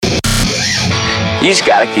You just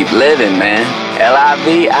gotta keep living, man.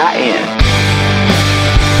 LIVIN.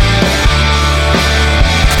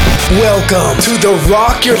 Welcome to the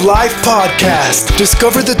Rock Your Life podcast.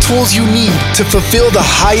 Discover the tools you need to fulfill the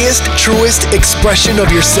highest, truest expression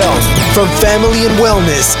of yourself. From family and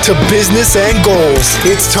wellness to business and goals,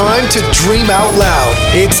 it's time to dream out loud.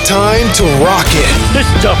 It's time to rock it. This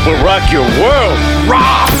stuff will rock your world.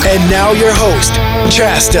 Rock! And now your host,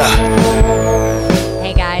 Chasta.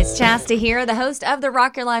 Hey guys, Chasta here, the host of the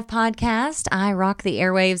Rock Your Life podcast. I rock the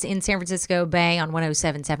airwaves in San Francisco Bay on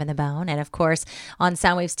 107.7 The Bone, and of course on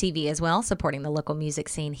Soundwaves TV as well, supporting the local music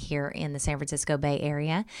scene here in the San Francisco Bay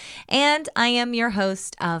area. And I am your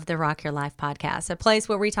host of the Rock Your Life podcast, a place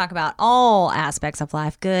where we talk about all aspects of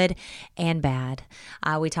life, good and bad.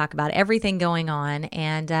 We talk about everything going on,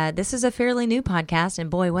 and this is a fairly new podcast, and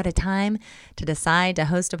boy, what a time to decide to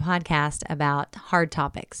host a podcast about hard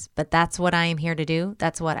topics. But that's what I am here to do.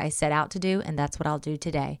 That's what I set out to do, and that's what I'll do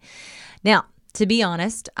today. Now, to be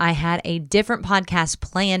honest, I had a different podcast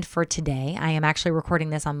planned for today. I am actually recording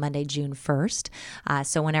this on Monday, June 1st.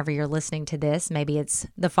 So whenever you're listening to this, maybe it's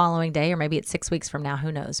the following day or maybe it's 6 weeks from now,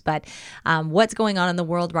 who knows. But what's going on in the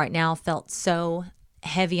world right now felt so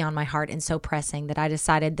heavy on my heart and so pressing that I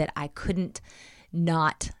decided that I couldn't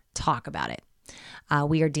not talk about it.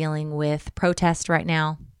 We are dealing with protest right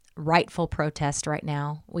now. Rightful protest right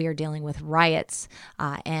now. We are dealing with riots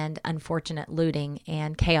and unfortunate looting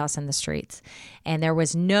and chaos in the streets. And there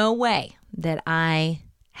was no way that I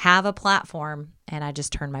have a platform and I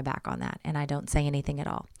just turn my back on that and I don't say anything at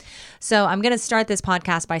all. So I'm going to start this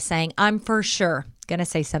podcast by saying I'm for sure going to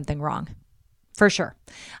say something wrong. For sure.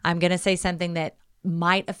 I'm going to say something that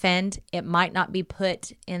might offend. It might not be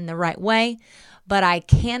put in the right way, but I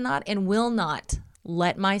cannot and will not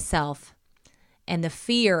let myself and the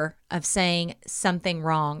fear of saying something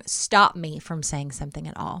wrong stop me from saying something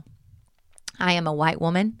at all. I am a white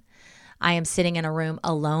woman. I am sitting in a room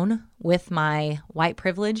alone with my white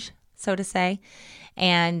privilege, so to say,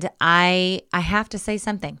 and I have to say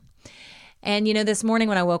something. And you know, this morning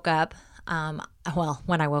when I woke up, I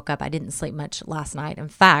didn't sleep much last night. In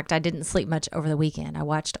fact, I didn't sleep much over the weekend. I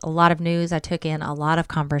watched a lot of news. I took in a lot of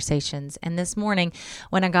conversations. And this morning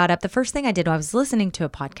when I got up, the first thing I did, I was listening to a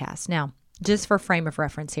podcast. Now, just for frame of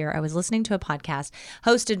reference here, I was listening to a podcast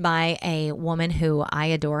hosted by a woman who I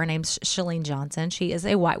adore. Her name's Chalene Johnson. She is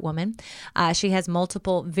a white woman. She has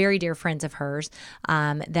multiple very dear friends of hers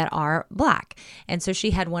that are Black. And so she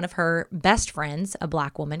had one of her best friends, a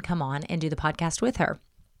Black woman, come on and do the podcast with her.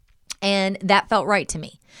 And that felt right to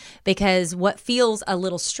me because what feels a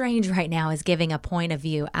little strange right now is giving a point of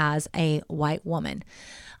view as a white woman.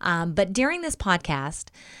 But during this podcast,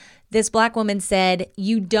 this Black woman said,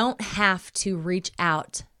 you don't have to reach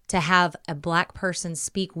out to have a Black person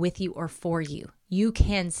speak with you or for you. You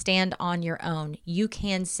can stand on your own. You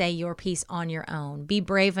can say your piece on your own. Be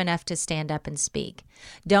brave enough to stand up and speak.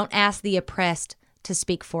 Don't ask the oppressed to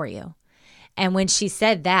speak for you. And when she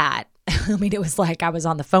said that, I mean, it was like I was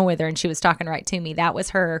on the phone with her and she was talking right to me. That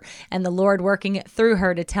was her and the Lord working it through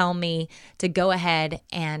her to tell me to go ahead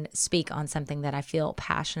and speak on something that I feel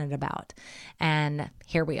passionate about. And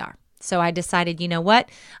here we are. So I decided, you know what?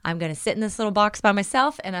 I'm going to sit in this little box by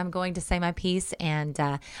myself and I'm going to say my piece. And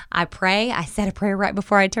I pray. I said a prayer right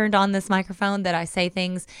before I turned on this microphone that I say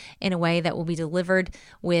things in a way that will be delivered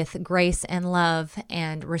with grace and love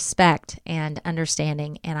and respect and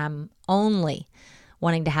understanding. And I'm only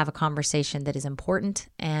wanting to have a conversation that is important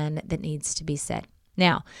and that needs to be said.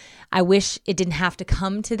 Now, I wish it didn't have to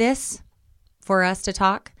come to this for us to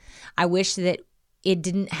talk. I wish that it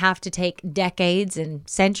didn't have to take decades and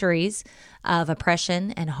centuries of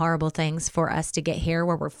oppression and horrible things for us to get here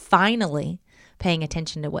where we're finally paying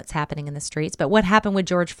attention to what's happening in the streets. But what happened with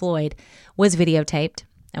George Floyd was videotaped,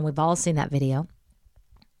 and we've all seen that video.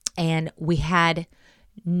 And we had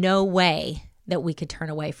no way that we could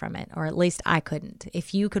turn away from it, or at least I couldn't.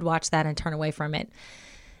 If you could watch that and turn away from it,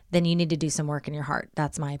 then you need to do some work in your heart.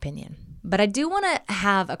 That's my opinion. But I do want to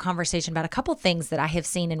have a conversation about a couple things that I have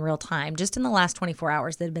seen in real time just in the last 24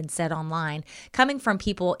 hours that have been said online, coming from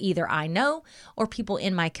people either I know or people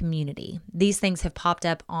in my community. These things have popped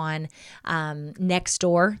up on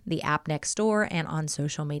Nextdoor, the app Nextdoor, and on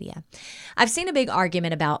social media. I've seen a big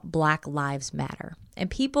argument about Black Lives Matter, and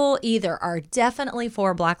people either are definitely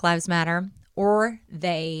for Black Lives Matter or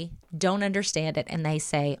they don't understand it and they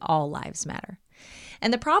say all lives matter.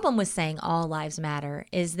 And the problem with saying all lives matter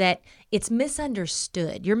is that it's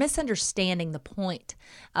misunderstood. You're misunderstanding the point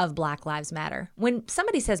of Black Lives Matter. When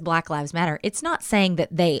somebody says Black Lives Matter, it's not saying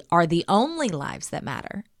that they are the only lives that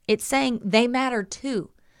matter. It's saying they matter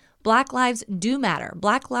too. Black lives do matter.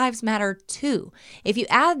 Black lives matter too. If you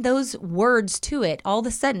add those words to it, all of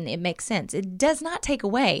a sudden it makes sense. It does not take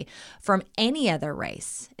away from any other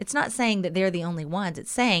race. It's not saying that they're the only ones.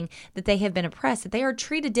 It's saying that they have been oppressed, that they are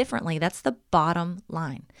treated differently. That's the bottom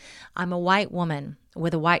line. I'm a white woman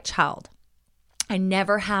with a white child. I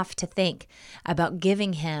never have to think about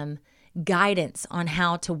giving him guidance on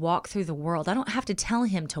how to walk through the world. I don't have to tell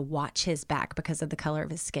him to watch his back because of the color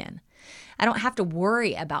of his skin. I don't have to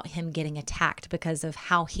worry about him getting attacked because of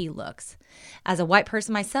how he looks. As a white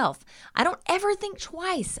person myself, I don't ever think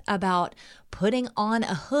twice about putting on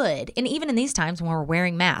a hood. And even in these times when we're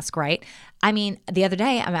wearing masks, right? I mean, the other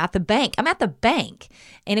day I'm at the bank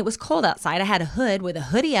and it was cold outside. I had a hood with a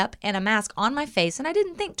hoodie up and a mask on my face, and I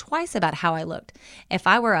didn't think twice about how I looked. If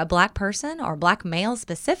I were a black person or black male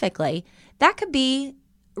specifically, that could be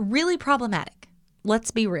really problematic. Let's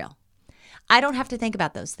be real. I don't have to think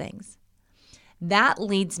about those things. That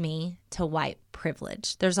leads me to white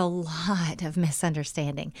privilege. There's a lot of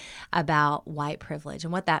misunderstanding about white privilege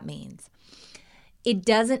and what that means. It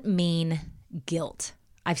doesn't mean guilt.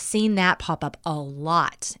 I've seen that pop up a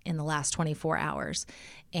lot in the last 24 hours,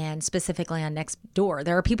 and specifically on Nextdoor.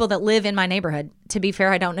 There are people that live in my neighborhood. To be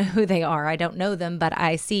fair, I don't know who they are. I don't know them, but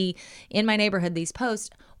I see in my neighborhood these posts.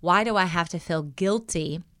 Why do I have to feel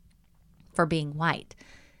guilty for being white?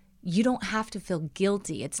 You don't have to feel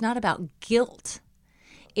guilty. It's not about guilt.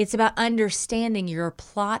 It's about understanding your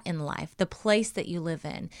plot in life, the place that you live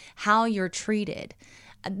in, how you're treated.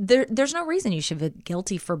 There's no reason you should feel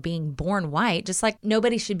guilty for being born white, just like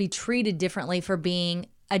nobody should be treated differently for being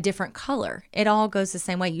a different color. It all goes the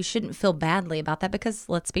same way. You shouldn't feel badly about that because,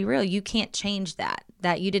 let's be real, you can't change that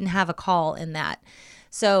you didn't have a call in that.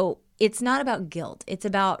 So it's not about guilt. It's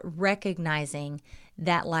about recognizing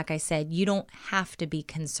that, like I said, you don't have to be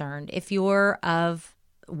concerned. If you're of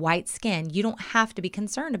white skin, you don't have to be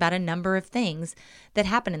concerned about a number of things that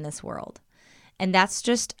happen in this world. And that's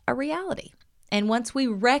just a reality. And once we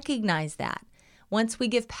recognize that, once we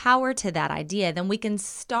give power to that idea, then we can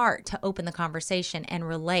start to open the conversation and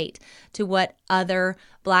relate to what other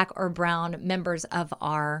black or brown members of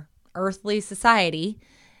our earthly society,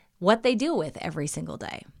 what they deal with every single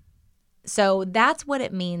day. So that's what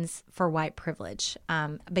it means for white privilege.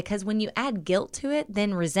 Because when you add guilt to it,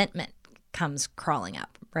 then resentment comes crawling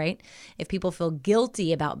up, right? If people feel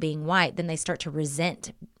guilty about being white, then they start to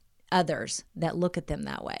resent others that look at them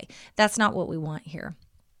that way. That's not what we want here.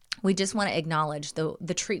 We just want to acknowledge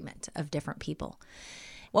the treatment of different people.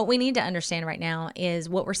 What we need to understand right now is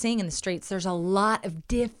what we're seeing in the streets. There's a lot of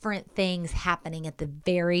different things happening at the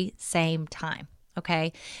very same time.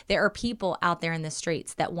 Okay, there are people out there in the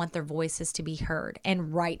streets that want their voices to be heard,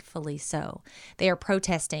 and rightfully so. They are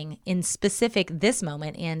protesting in specific this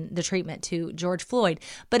moment in the treatment to George Floyd,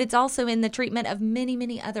 but it's also in the treatment of many,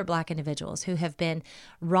 many other black individuals who have been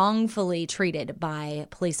wrongfully treated by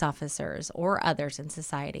police officers or others in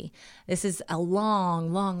society. This is a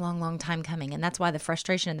long time coming, and that's why the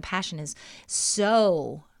frustration and the passion is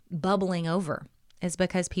so bubbling over, is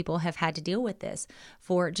because people have had to deal with this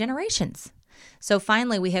for generations. So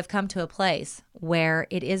finally, we have come to a place where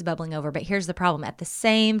it is bubbling over. But here's the problem. At the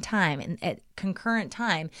same time, and at concurrent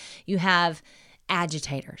time, you have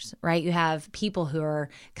agitators, right? You have people who are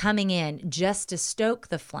coming in just to stoke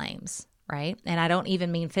the flames, right? And I don't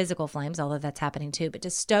even mean physical flames, although that's happening too, but to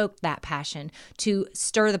stoke that passion, to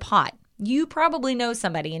stir the pot. You probably know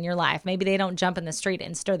somebody in your life. Maybe they don't jump in the street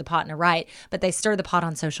and stir the pot in a riot, but they stir the pot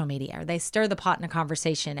on social media, or they stir the pot in a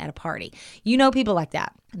conversation at a party. You know people like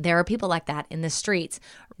that. There are people like that in the streets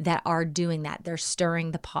that are doing that. They're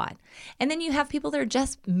stirring the pot. And then you have people that are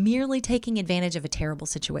just merely taking advantage of a terrible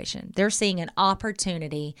situation. They're seeing an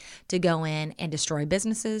opportunity to go in and destroy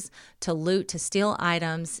businesses, to loot, to steal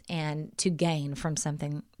items, and to gain from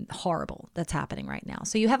something horrible that's happening right now.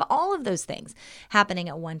 So you have all of those things happening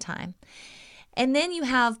at one time. And then you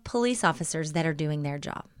have police officers that are doing their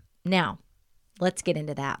job. Now, let's get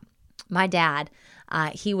into that. My dad,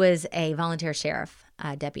 he was a volunteer sheriff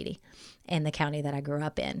deputy in the county that I grew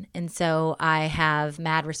up in. And so I have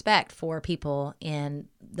mad respect for people in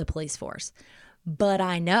the police force. But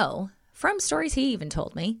I know from stories he even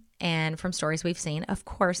told me, and from stories we've seen, of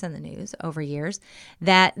course, in the news over years,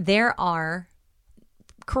 that there are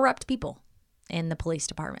corrupt people in the police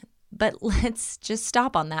department. But let's just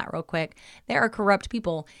stop on that real quick. There are corrupt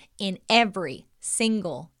people in every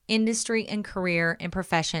single industry and career and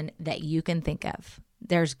profession that you can think of.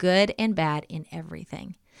 There's good and bad in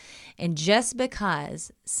everything. And just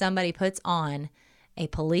because somebody puts on a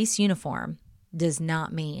police uniform does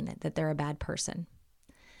not mean that they're a bad person.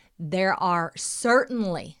 There are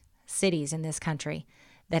certainly cities in this country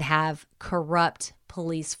that have corrupt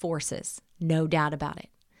police forces, no doubt about it.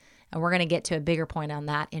 And we're going to get to a bigger point on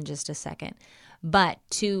that in just a second. But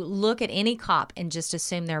to look at any cop and just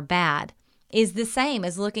assume they're bad is the same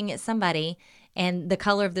as looking at somebody and the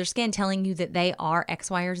color of their skin telling you that they are X,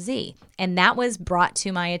 Y, or Z. And that was brought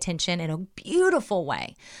to my attention in a beautiful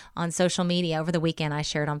way on social media. Over the weekend, I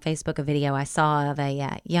shared on Facebook a video I saw of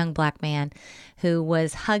a young black man who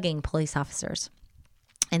was hugging police officers.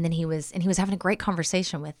 And then he was having a great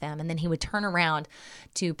conversation with them. And then he would turn around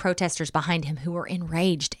to protesters behind him who were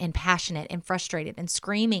enraged and passionate and frustrated and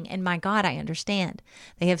screaming. And my God, I understand.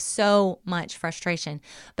 They have so much frustration.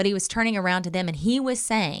 But he was turning around to them and he was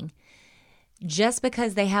saying, just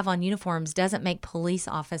because they have on uniforms doesn't make police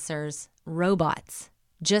officers robots.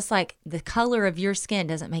 Just like the color of your skin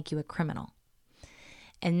doesn't make you a criminal.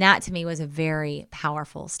 And that to me was a very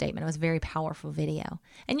powerful statement. It was a very powerful video.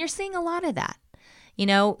 And you're seeing a lot of that. You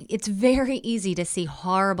know, it's very easy to see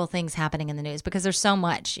horrible things happening in the news because there's so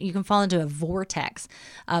much. You can fall into a vortex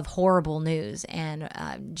of horrible news and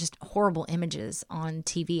just horrible images on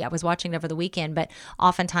TV. I was watching it over the weekend, but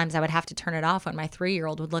oftentimes I would have to turn it off when my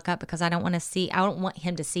 3-year-old would look up because I don't want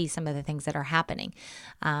him to see some of the things that are happening.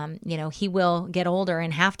 He will get older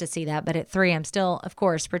and have to see that, but at 3, I'm still, of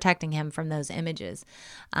course, protecting him from those images.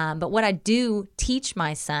 But what I do teach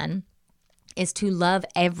my son is to love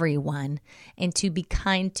everyone and to be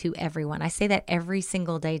kind to everyone. I say that every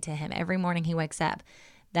single day to him. Every morning he wakes up.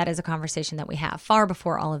 That is a conversation that we have far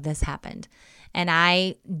before all of this happened. And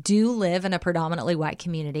I do live in a predominantly white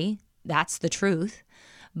community. That's the truth.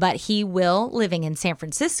 But he will, living in San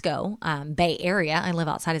Francisco, Bay Area, I live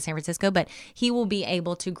outside of San Francisco, but he will be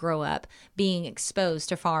able to grow up being exposed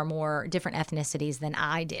to far more different ethnicities than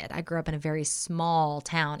I did. I grew up in a very small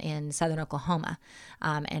town in southern Oklahoma,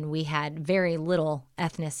 and we had very little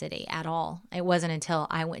ethnicity at all. It wasn't until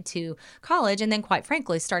I went to college and then, quite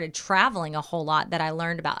frankly, started traveling a whole lot that I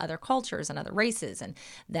learned about other cultures and other races. And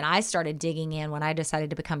then I started digging in. When I decided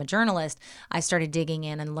to become a journalist, I started digging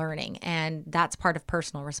in and learning. And that's part of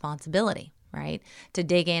personal responsibility, right? To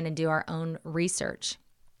dig in and do our own research.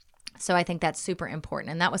 So I think that's super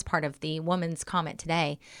important. And that was part of the woman's comment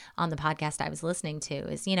today on the podcast I was listening to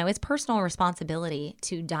is, it's personal responsibility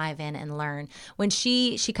to dive in and learn. When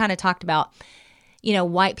she kind of talked about,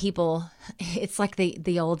 white people, it's like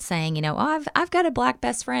the old saying, I've got a black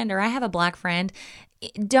best friend or I have a black friend.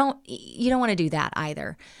 You don't want to do that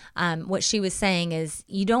either. What she was saying is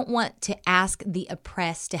you don't want to ask the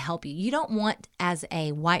oppressed to help you. You don't want as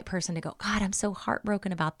a white person to go, God, I'm so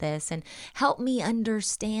heartbroken about this and help me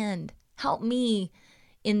understand. Help me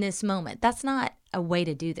in this moment. That's not a way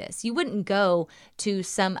to do this. You wouldn't go to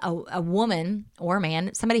a woman or a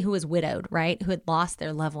man, somebody who was widowed, right, who had lost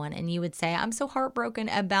their loved one, and you would say, I'm so heartbroken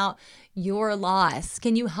about your loss.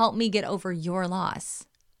 Can you help me get over your loss?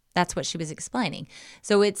 That's what she was explaining.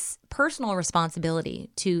 So it's personal responsibility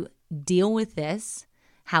to deal with this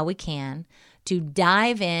how we can, to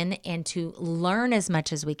dive in and to learn as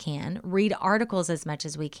much as we can, read articles as much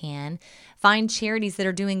as we can, find charities that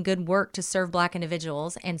are doing good work to serve Black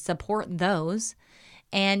individuals and support those,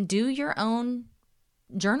 and do your own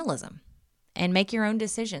journalism and make your own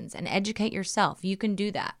decisions and educate yourself. You can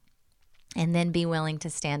do that. And then be willing to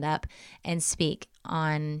stand up and speak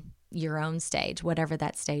on your own stage, whatever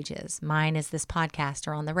that stage is. Mine is this podcast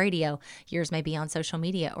or on the radio. Yours may be on social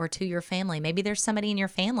media or to your family. Maybe there's somebody in your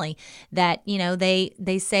family that,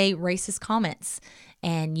 they say racist comments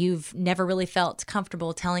and you've never really felt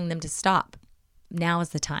comfortable telling them to stop. Now is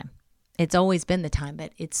the time. It's always been the time,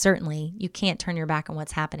 but it's certainly, you can't turn your back on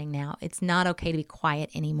what's happening now. It's not okay to be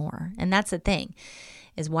quiet anymore. And that's the thing,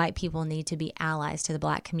 is white people need to be allies to the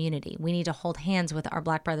Black community. We need to hold hands with our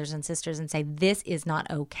Black brothers and sisters and say, this is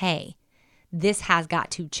not okay. This has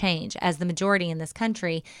got to change. As the majority in this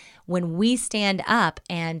country, when we stand up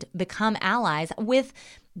and become allies with,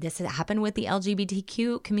 this happened with the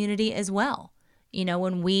LGBTQ community as well.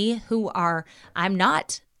 When we who are, I'm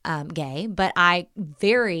not gay, but I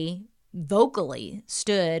very vocally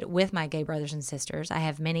stood with my gay brothers and sisters. I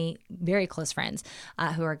have many very close friends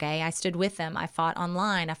who are gay. I stood with them. I fought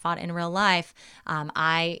online. I fought in real life.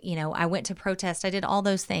 I went to protest. I did all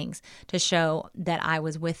those things to show that I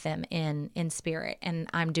was with them in spirit. And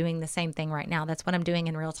I'm doing the same thing right now. That's what I'm doing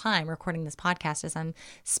in real time, recording this podcast, as I'm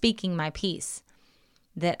speaking my piece,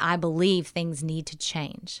 that I believe things need to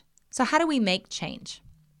change. So how do we make change?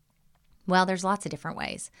 Well, there's lots of different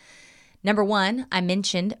ways. Number one, I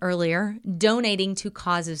mentioned earlier, donating to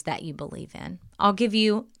causes that you believe in. I'll give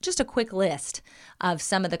you just a quick list of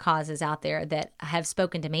some of the causes out there that have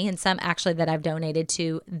spoken to me and some actually that I've donated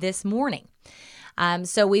to this morning.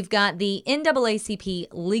 So we've got the NAACP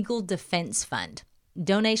Legal Defense Fund.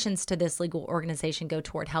 Donations to this legal organization go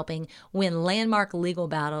toward helping win landmark legal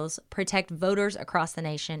battles, protect voters across the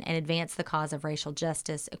nation, and advance the cause of racial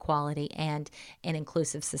justice, equality, and an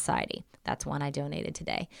inclusive society. That's one I donated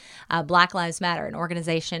today. Black Lives Matter, an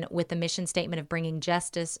organization with the mission statement of bringing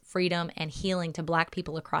justice, freedom, and healing to Black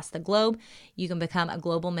people across the globe. You can become a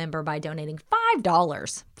global member by donating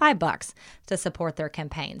 $5 to support their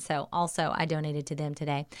campaign. So also I donated to them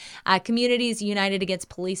today. Communities United Against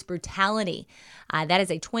Police Brutality. That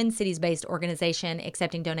is a Twin Cities-based organization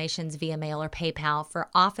accepting donations via mail or PayPal for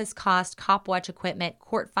office cost, cop watch equipment,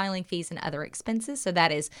 court filing fees, and other expenses. So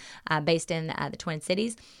that is based in the Twin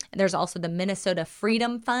Cities. There's also the Minnesota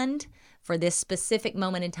Freedom Fund. For this specific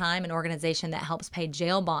moment in time, an organization that helps pay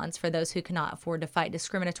jail bonds for those who cannot afford to fight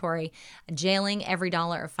discriminatory jailing. Every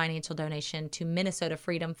dollar of financial donation to Minnesota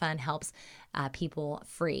Freedom Fund helps people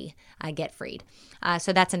get freed.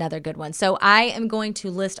 So that's another good one. So I am going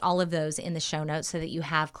to list all of those in the show notes so that you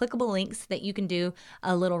have clickable links that you can do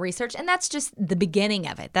a little research. And that's just the beginning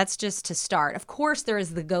of it. That's just to start. Of course, there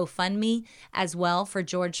is the GoFundMe as well for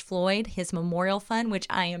George Floyd, his memorial fund, which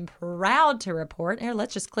I am proud to report. Here,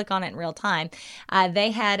 let's just click on it in real time.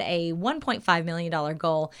 They had a $1.5 million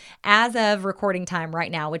goal as of recording time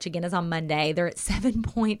right now, which again is on Monday. They're at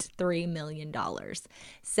 $7.3 million.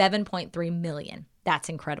 $7.3 million. That's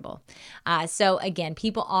incredible. So again,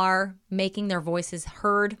 people are making their voices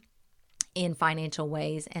heard in financial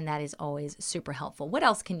ways, and that is always super helpful. What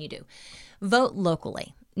else can you do? Vote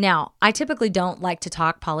locally. Now, I typically don't like to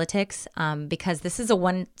talk politics because this is a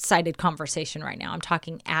one-sided conversation right now. I'm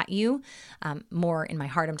talking at you. More in my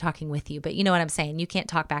heart, I'm talking with you. But you know what I'm saying? You can't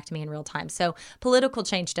talk back to me in real time. So political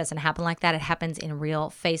change doesn't happen like that. It happens in real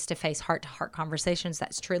face-to-face, heart-to-heart conversations.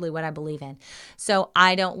 That's truly what I believe in. So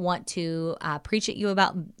I don't want to preach at you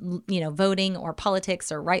about, voting or politics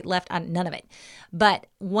or right, left, none of it. But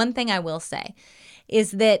one thing I will say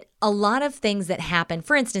is that a lot of things that happen,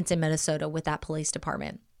 for instance, in Minnesota with that police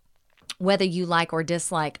department, whether you like or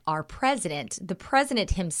dislike our president, the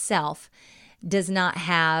president himself does not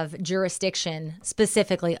have jurisdiction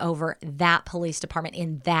specifically over that police department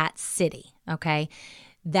in that city, okay?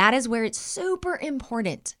 That is where it's super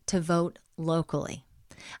important to vote locally.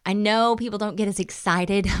 I know people don't get as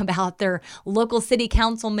excited about their local city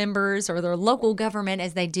council members or their local government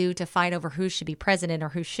as they do to fight over who should be president or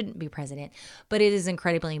who shouldn't be president, but it is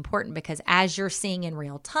incredibly important because as you're seeing in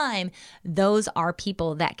real time, those are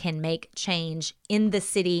people that can make change in the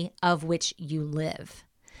city of which you live.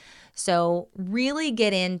 So really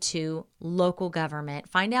get into local government,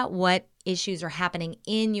 find out what issues are happening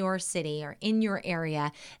in your city or in your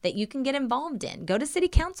area that you can get involved in. Go to city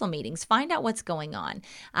council meetings, find out what's going on.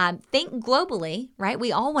 Think globally, right?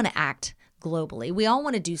 We all want to act globally. We all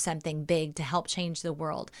want to do something big to help change the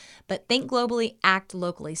world, but think globally, act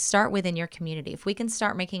locally. Start within your community. If we can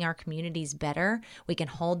start making our communities better, we can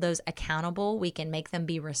hold those accountable, we can make them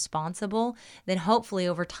be responsible, then hopefully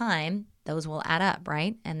over time, those will add up,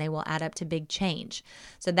 right? And they will add up to big change.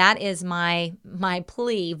 So that is my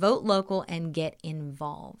plea, vote local and get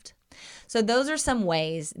involved. So those are some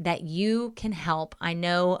ways that you can help. I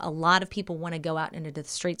know a lot of people want to go out into the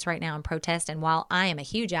streets right now and protest. And while I am a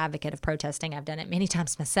huge advocate of protesting, I've done it many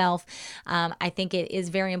times myself, I think it is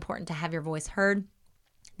very important to have your voice heard.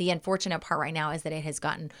 The unfortunate part right now is that it has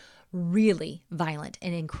gotten really violent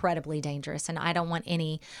and incredibly dangerous. And I don't want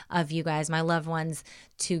any of you guys, my loved ones,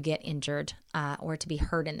 to get injured or to be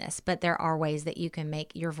hurt in this. But there are ways that you can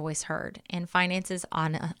make your voice heard. And finances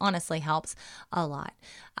honestly helps a lot.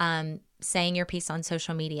 Saying your piece on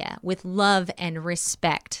social media with love and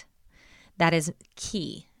respect, that is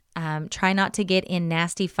key. Try not to get in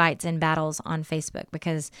nasty fights and battles on Facebook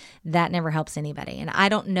because that never helps anybody. And I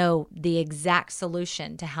don't know the exact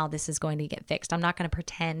solution to how this is going to get fixed. I'm not going to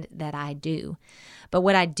pretend that I do. But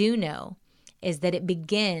what I do know is that it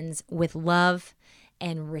begins with love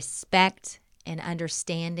and respect and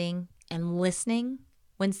understanding and listening.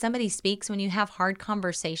 When somebody speaks, when you have hard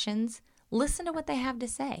conversations, listen to what they have to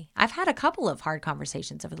say. I've had a couple of hard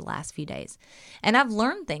conversations over the last few days, and I've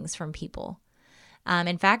learned things from people.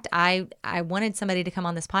 In fact, I wanted somebody to come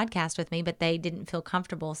on this podcast with me, but they didn't feel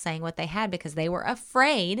comfortable saying what they had because they were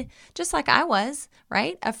afraid, just like I was,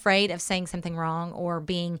 right? Afraid of saying something wrong or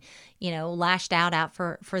being, lashed out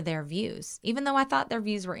for their views. Even though I thought their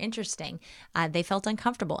views were interesting, they felt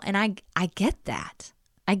uncomfortable. And I get that.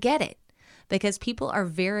 I get it because people are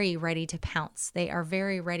very ready to pounce. They are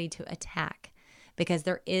very ready to attack because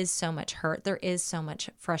there is so much hurt. There is so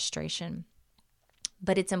much frustration.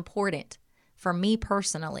 But it's important for me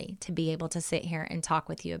personally to be able to sit here and talk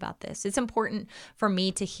with you about this. It's important for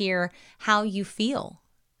me to hear how you feel.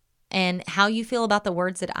 and how you feel about the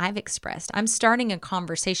words that I've expressed. I'm starting a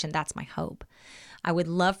conversation. That's my hope. I would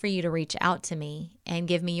love for you to reach out to me and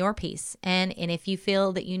give me your piece. And if you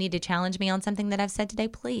feel that you need to challenge me on something that I've said today,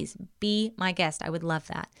 please be my guest. I would love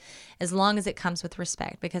that, as long as it comes with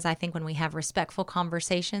respect, because I think when we have respectful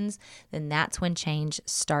conversations, then that's when change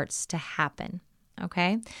starts to happen.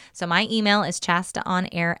 Okay, so my email is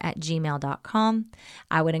chastaonair@gmail.com.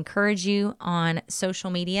 I would encourage you on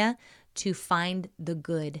social media to find the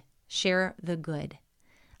good, share the good.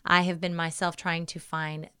 I have been myself trying to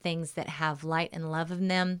find things that have light and love in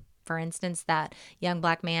them. For instance, that young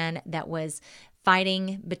black man that was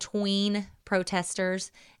fighting between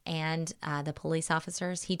protesters and the police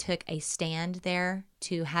officers, he took a stand there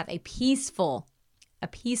to have a peaceful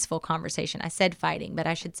conversation. I said fighting, but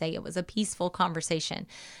I should say it was a peaceful conversation.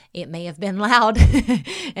 It may have been loud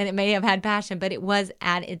and it may have had passion, but it was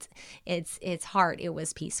at its heart, it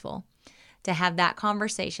was peaceful. To have that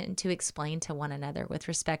conversation, to explain to one another with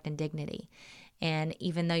respect and dignity. And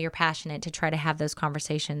even though you're passionate, to try to have those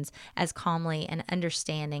conversations as calmly and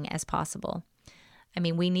understanding as possible. I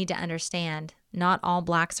mean, we need to understand not all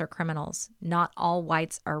blacks are criminals. Not all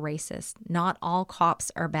whites are racist. Not all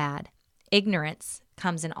cops are bad. Ignorance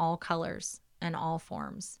comes in all colors and all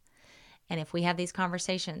forms. And if we have these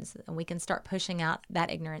conversations, and we can start pushing out that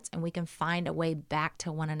ignorance, and we can find a way back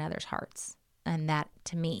to one another's hearts. And that,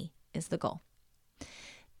 to me, is the goal.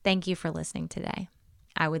 Thank you for listening today.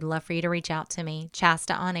 I would love for you to reach out to me,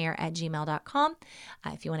 chastaonair@gmail.com.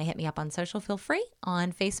 If you want to hit me up on social, feel free.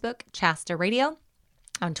 On Facebook, Chasta Radio.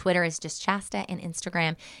 On Twitter is just Chasta, and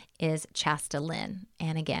Instagram is Chasta Lynn.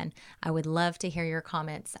 And again, I would love to hear your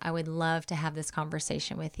comments. I would love to have this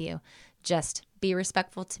conversation with you. Just be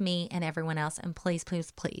respectful to me and everyone else. And please,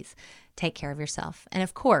 please, please take care of yourself. And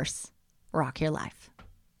of course, rock your life.